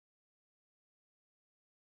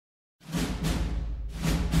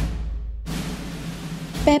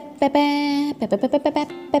Well,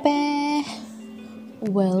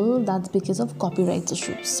 that's because of copyright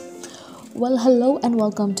issues. Well, hello and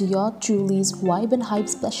welcome to your Truly's Vibe and Hype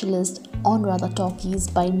specialist, Onrada Talkies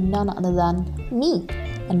by none other than me,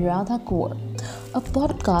 Onrada Kaur. A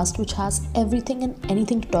podcast which has everything and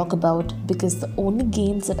anything to talk about because the only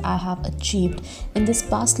gains that I have achieved in this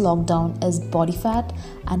past lockdown is body fat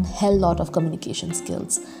and hell lot of communication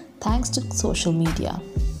skills, thanks to social media.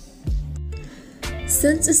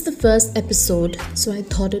 Since it's the first episode, so I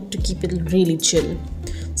thought it to keep it really chill.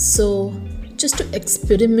 So, just to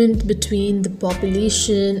experiment between the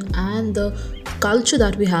population and the culture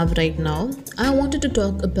that we have right now, I wanted to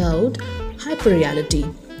talk about hyperreality.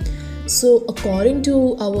 So, according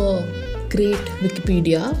to our great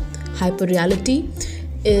Wikipedia, hyperreality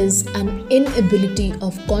is an inability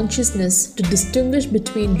of consciousness to distinguish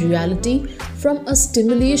between reality from a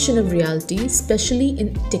stimulation of reality, especially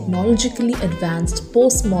in technologically advanced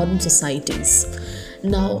postmodern societies.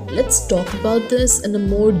 Now, let's talk about this in a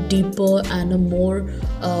more deeper and a more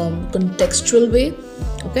contextual way.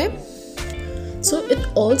 Okay, so it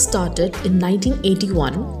all started in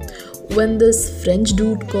 1981 when this French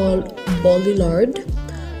dude called Baudrillard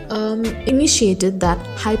initiated that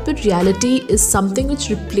hyperreality is something which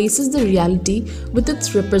replaces the reality with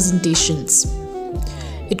its representations.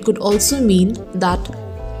 It could also mean that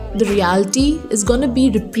the reality is going to be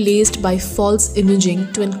replaced by false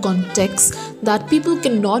imaging to in context that people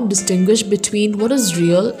cannot distinguish between what is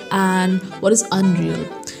real and what is unreal.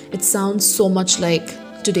 It sounds so much like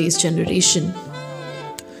today's generation.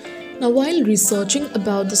 Now, while researching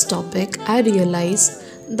about this topic, I realized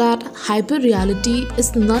that hyperreality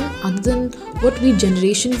is none other than what we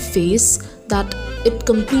generation face, that it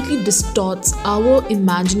completely distorts our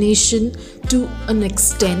imagination to an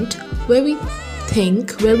extent where we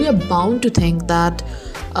are bound to think that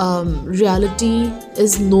reality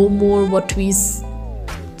is no more what we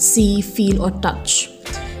see, feel or touch.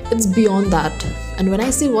 It's beyond that. And when I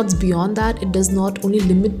say what's beyond that, it does not only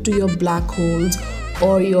limit to your black holes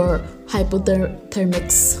or your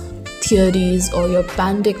hypothermics theories or your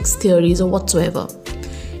pandix theories or whatsoever.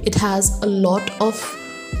 It has a lot of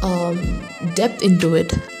depth into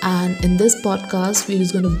it, and in this podcast we're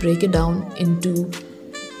just going to break it down into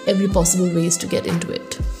every possible ways to get into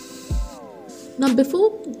it. Now,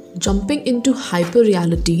 before jumping into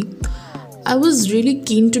hyperreality, I was really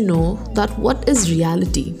keen to know that what is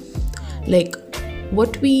reality? Like,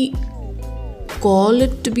 what we call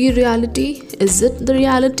it to be reality, is it the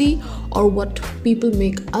reality, or what people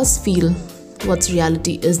make us feel what's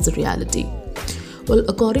reality is the reality? Well,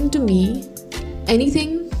 according to me,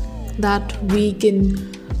 anything that we can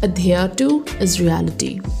adhere to is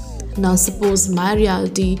reality. Now, suppose my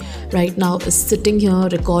reality right now is sitting here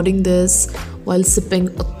recording this while sipping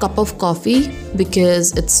a cup of coffee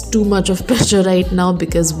because it's too much of pressure right now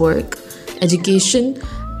because work, education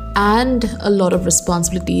and a lot of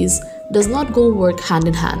responsibilities does not go work hand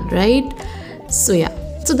in hand, right? So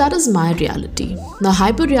that is my reality. Now,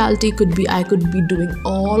 hyperreality could be I could be doing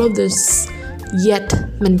all of this yet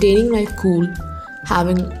maintaining my cool,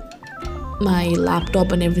 having my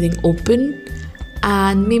laptop and everything open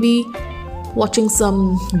and maybe watching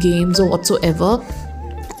some games or whatsoever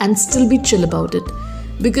and still be chill about it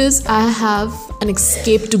because I have an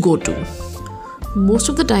escape to go to. Most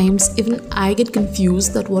of the times even I get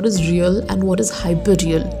confused that what is real and what is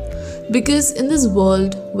hyperreal, because in this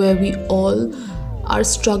world where we all are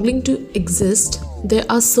struggling to exist, there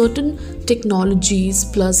are certain technologies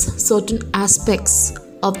plus certain aspects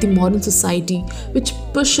of the modern society which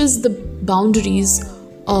pushes the boundaries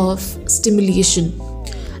of stimulation.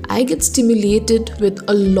 I get stimulated with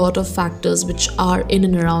a lot of factors which are in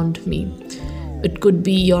and around me. It could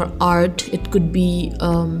be your art, it could be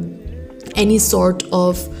any sort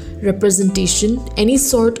of representation, any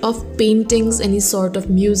sort of paintings, any sort of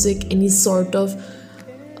music, any sort of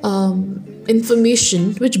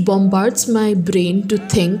information which bombards my brain to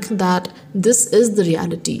think that this is the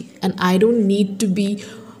reality, and I don't need to be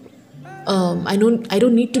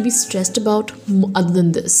stressed about other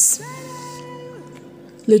than this.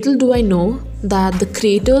 Little do I know that the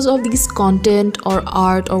creators of these content or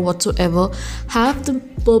art or whatsoever have the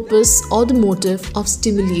purpose or the motive of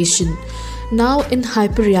stimulation. Now, in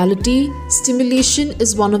hyperreality, stimulation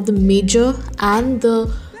is one of the major and the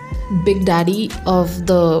big daddy of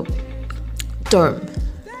the term,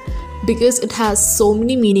 because it has so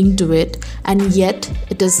many meaning to it, and yet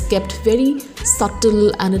it is kept very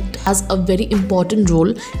subtle and it has a very important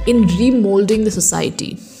role in remolding the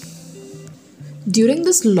society. During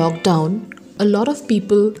this lockdown, a lot of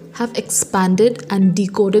people have expanded and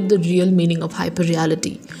decoded the real meaning of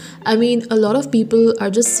hyperreality. I mean, a lot of people are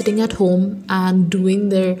just sitting at home and doing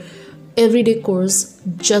their everyday course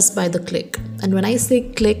just by the click. And when I say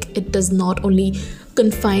click, it does not only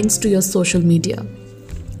confines to your social media.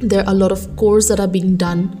 There are a lot of courses that are being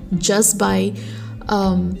done just by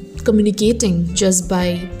communicating, just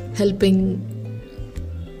by helping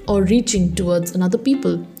or reaching towards another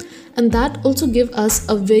people, and that also give us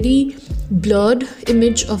a very blurred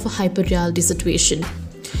image of a hyperreality situation.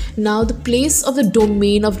 Now the place of the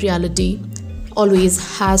domain of reality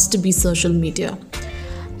always has to be social media,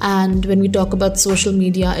 and when we talk about social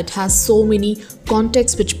media, it has so many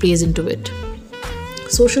contexts which plays into it.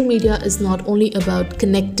 Social media is not only about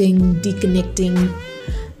connecting, deconnecting,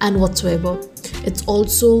 and whatsoever. It's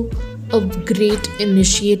also a great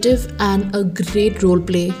initiative and a great role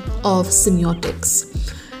play of semiotics.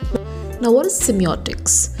 Now, what is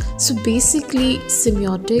semiotics? So basically,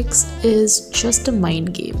 semiotics is just a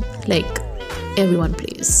mind game like everyone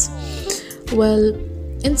plays. Well,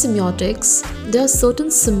 in semiotics, there are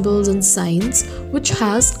certain symbols and signs which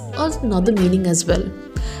has another meaning as well.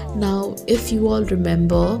 Now, if you all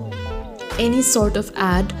remember any sort of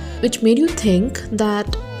ad which made you think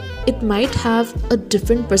that it might have a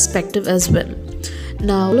different perspective as well.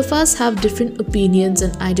 Now, all of us have different opinions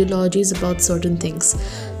and ideologies about certain things.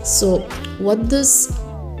 So, what this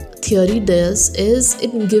theory does is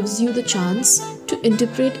it gives you the chance to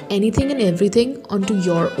interpret anything and everything onto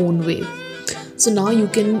your own way. So now you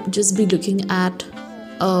can just be looking at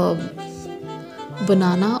a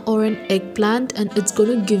banana or an eggplant, and it's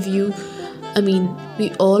going to give you, I mean,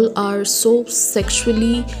 we all are so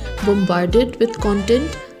sexually bombarded with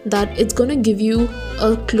content that it's going to give you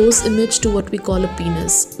a close image to what we call a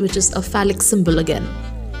penis, which is a phallic symbol again.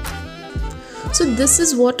 So this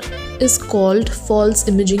is what is called false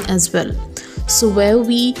imaging as well. So where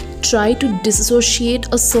we try to disassociate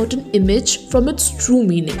a certain image from its true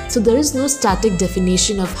meaning. So there is no static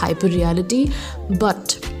definition of hyperreality,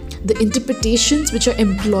 but the interpretations which are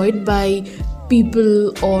employed by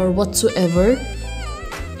people or whatsoever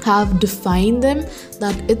have defined them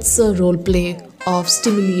that it's a role play of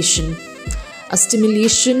stimulation. A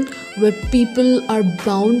stimulation where people are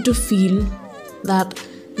bound to feel that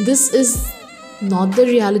this is not the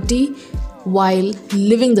reality while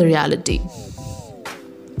living the reality.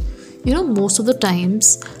 You know, most of the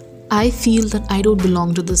times I feel that I don't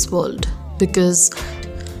belong to this world because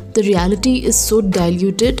the reality is so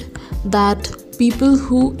diluted that people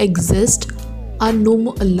who exist are no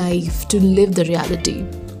more alive to live the reality.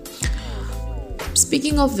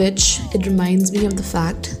 Speaking of which, it reminds me of the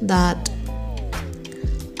fact that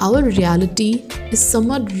our reality is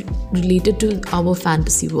somewhat related to our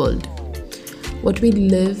fantasy world. What we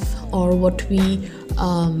live or what we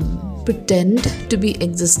pretend to be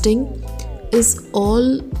existing is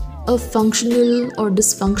all a functional or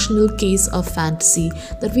dysfunctional case of fantasy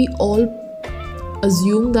that we all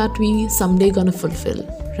assume that we someday gonna fulfill,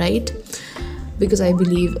 right? Because I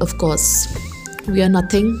believe, of course, we are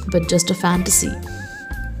nothing but just a fantasy.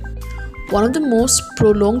 One of the most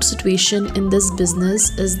prolonged situation in this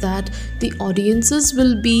business is that the audiences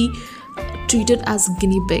will be treated as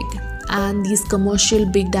guinea pig, and these commercial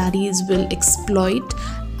big daddies will exploit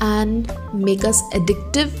and make us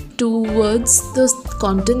addictive towards the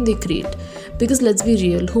content they create. Because let's be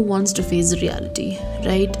real, who wants to face the reality,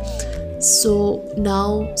 right? So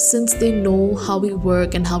now, since they know how we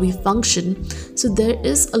work and how we function, so there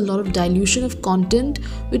is a lot of dilution of content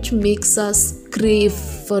which makes us crave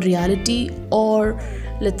for reality, or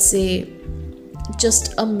let's say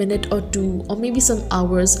just a minute or two or maybe some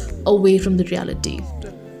hours away from the reality.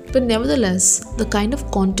 But nevertheless, the kind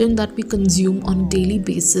of content that we consume on a daily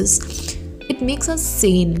basis, it makes us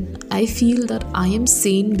sane. I feel that I am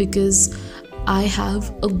sane because I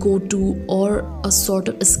have a go-to or a sort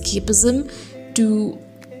of escapism to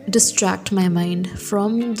distract my mind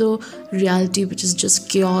from the reality, which is just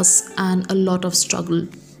chaos and a lot of struggle.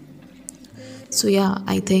 So yeah,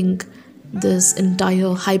 I think this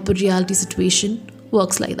entire hyper-reality situation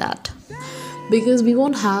works like that. Because we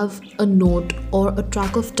won't have a note or a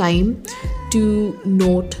track of time to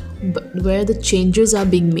note where the changes are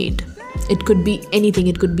being made. It could be anything.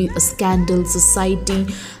 It could be a scandal, society,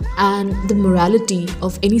 and the morality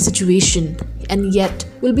of any situation, and yet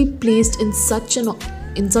will be placed in such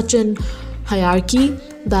an hierarchy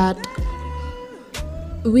that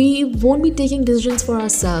we won't be taking decisions for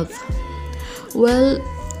ourselves. Well,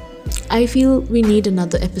 I feel we need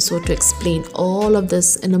another episode to explain all of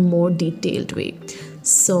this in a more detailed way.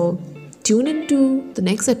 So tune into the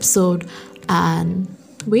next episode and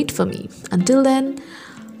wait for me. Until then,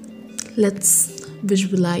 Let's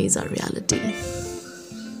visualize our reality.